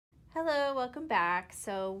Hello, welcome back.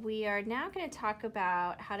 So we are now going to talk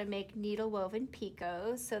about how to make needle woven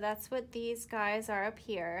picots. So that's what these guys are up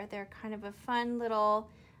here. They're kind of a fun little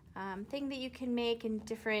thing that you can make in the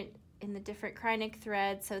different Kreinik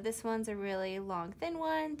threads. So this one's a really long thin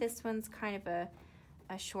one, this one's kind of a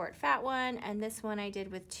short fat one, and this one I did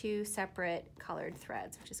with two separate colored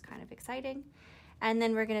threads, which is kind of exciting. And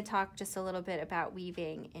then we're going to talk just a little bit about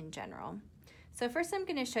weaving in general. So first I'm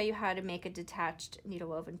going to show you how to make a detached needle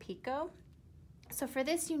woven picot. So for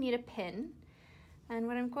this you need a pin, and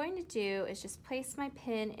what I'm going to do is just place my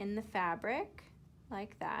pin in the fabric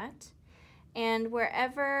like that, and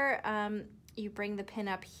wherever you bring the pin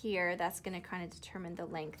up here, that's going to kind of determine the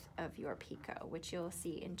length of your picot, which you'll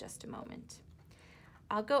see in just a moment.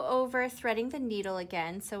 I'll go over threading the needle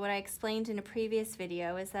again. So what I explained in a previous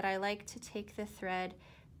video is that I like to take the thread,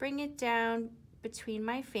 bring it down between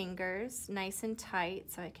my fingers nice and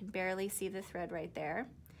tight so I can barely see the thread right there,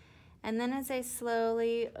 and then as I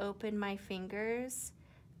slowly open my fingers,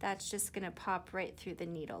 that's just gonna pop right through the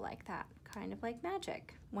needle like that, kind of like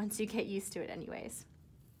magic once you get used to it anyways.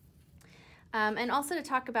 And also to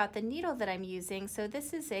talk about the needle that I'm using, so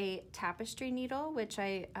this is a tapestry needle which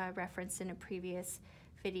I referenced in a previous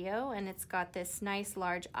video, and it's got this nice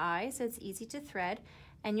large eye so it's easy to thread.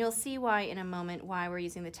 And you'll see why in a moment why we're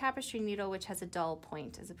using the tapestry needle, which has a dull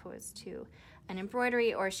point, as opposed to an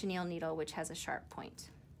embroidery or chenille needle, which has a sharp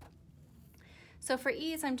point. So for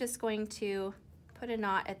ease, I'm just going to put a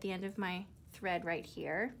knot at the end of my thread right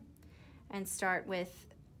here and start with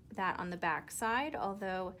that on the back side,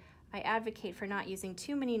 although I advocate for not using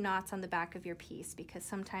too many knots on the back of your piece, because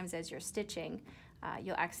sometimes as you're stitching,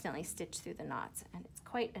 you'll accidentally stitch through the knots and it's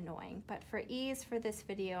quite annoying. But for ease for this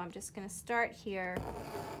video, I'm just going to start here,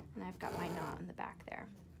 and I've got my knot on the back there.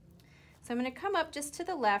 So I'm going to come up just to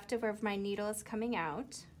the left of where my needle is coming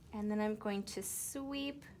out, and then I'm going to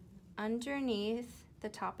sweep underneath the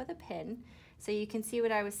top of the pin so you can see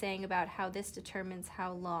what I was saying about how this determines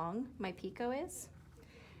how long my picot is.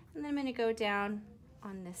 And then I'm going to go down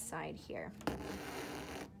on this side here.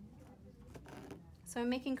 So I'm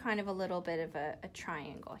making kind of a little bit of a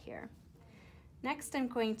triangle here. Next, I'm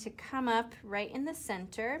going to come up right in the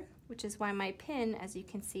center, which is why my pin, as you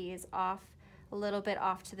can see, is off a little bit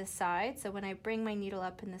off to the side. So when I bring my needle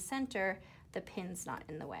up in the center, the pin's not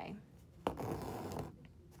in the way.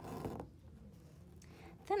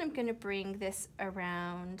 Then I'm going to bring this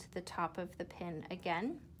around the top of the pin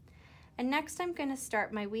again. And next I'm going to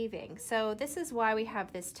start my weaving. So this is why we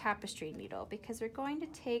have this tapestry needle, because we're going to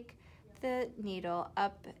take the needle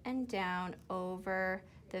up and down over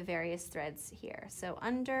the various threads here. So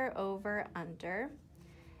under, over, under.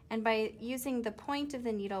 And by using the point of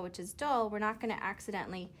the needle, which is dull, we're not going to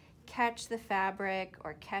accidentally catch the fabric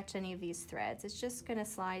or catch any of these threads. It's just going to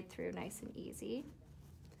slide through nice and easy.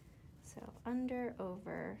 So under,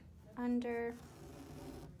 over, under.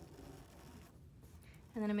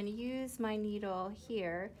 And then I'm going to use my needle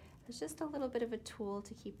here as just a little bit of a tool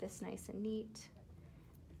to keep this nice and neat.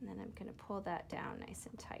 And then I'm going to pull that down nice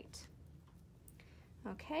and tight.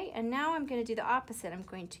 Okay, and now I'm going to do the opposite. I'm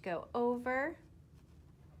going to go over,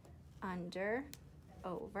 under,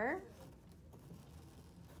 over.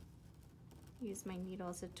 Use my needle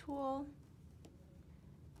as a tool.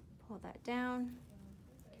 Pull that down.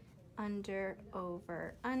 Under,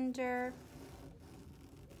 over, under.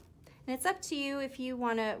 And it's up to you if you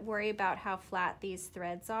want to worry about how flat these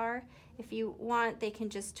threads are. If you want, they can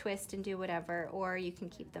just twist and do whatever, or you can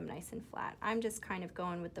keep them nice and flat. I'm just kind of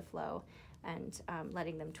going with the flow and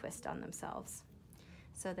letting them twist on themselves.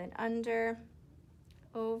 So then under,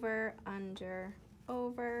 over, under,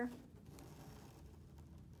 over,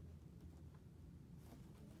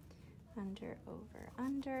 under, over,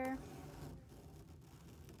 under.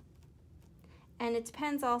 And it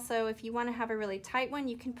depends also, if you want to have a really tight one,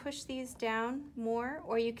 you can push these down more,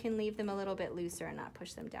 or you can leave them a little bit looser and not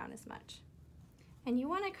push them down as much. And you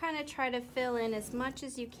want to kind of try to fill in as much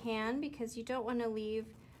as you can, because you don't want to leave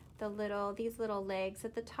these little legs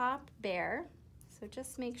at the top bare. So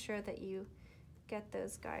just make sure that you get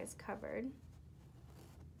those guys covered.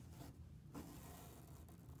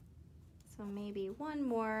 So maybe one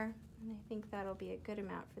more. And I think that'll be a good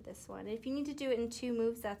amount for this one. If you need to do it in 2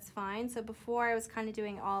 moves, that's fine. So before I was kind of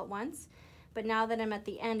doing it all at once, but now that I'm at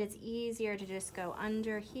the end, it's easier to just go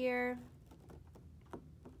under here,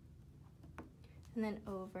 and then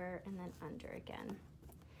over, and then under again.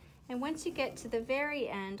 And once you get to the very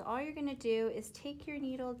end, all you're gonna do is take your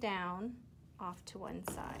needle down off to one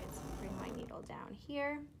side. So bring my needle down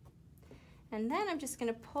here, and then I'm just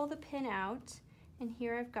gonna pull the pin out, and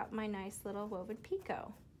here I've got my nice little woven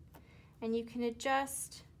picot. And you can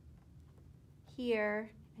adjust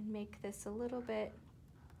here and make this a little bit,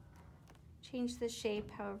 change the shape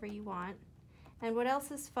however you want. And what else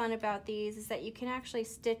is fun about these is that you can actually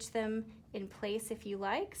stitch them in place if you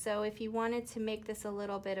like. So if you wanted to make this a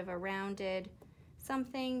little bit of a rounded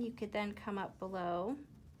something, you could then come up below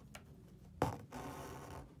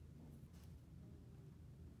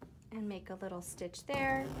and make a little stitch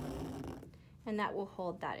there, and that will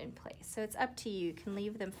hold that in place. So it's up to you. You can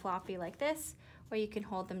leave them floppy like this, or you can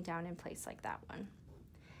hold them down in place like that one.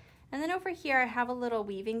 And then over here I have a little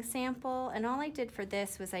weaving sample, and all I did for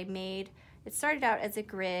this was it started out as a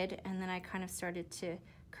grid, and then I kind of started to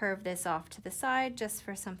curve this off to the side just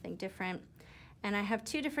for something different. And I have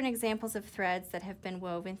two different examples of threads that have been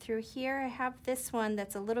woven through here. I have this one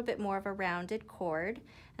that's a little bit more of a rounded cord,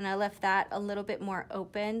 and I left that a little bit more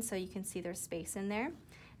open so you can see there's space in there.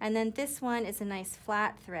 And then this one is a nice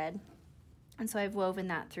flat thread, and so I've woven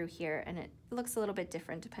that through here, and it looks a little bit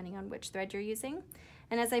different depending on which thread you're using.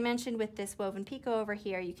 And as I mentioned with this woven picot over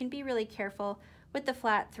here, you can be really careful with the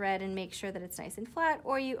flat thread and make sure that it's nice and flat,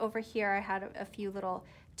 or you over here I had a few little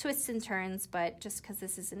twists and turns, but just because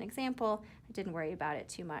this is an example, I didn't worry about it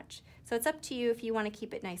too much. So it's up to you if you want to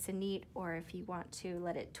keep it nice and neat, or if you want to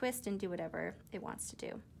let it twist and do whatever it wants to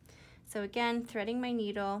do. So again, threading my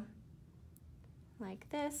needle like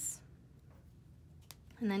this,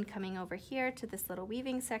 and then coming over here to this little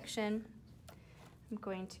weaving section, I'm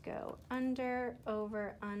going to go under,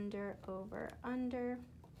 over, under, over, under,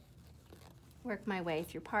 work my way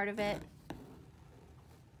through part of it.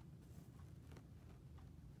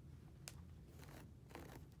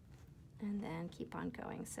 And then keep on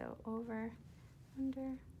going. So over,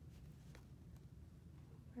 under,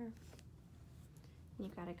 over.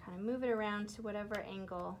 You've got to kind of move it around to whatever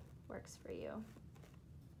angle works for you.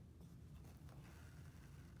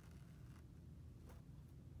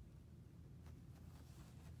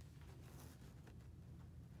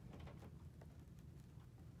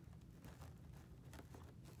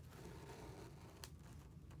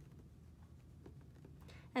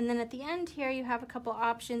 And then at the end here you have a couple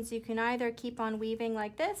options. You can either keep on weaving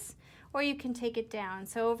like this, or you can take it down.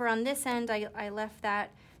 So over on this end I left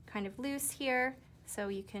that kind of loose here, so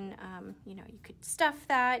you can you could stuff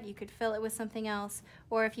that, you could fill it with something else,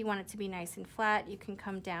 or if you want it to be nice and flat, you can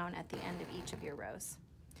come down at the end of each of your rows.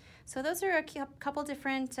 So those are a couple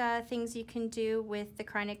different things you can do with the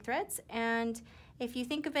Kreinik threads, and if you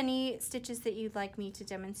think of any stitches that you'd like me to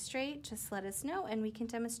demonstrate, just let us know and we can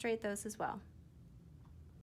demonstrate those as well.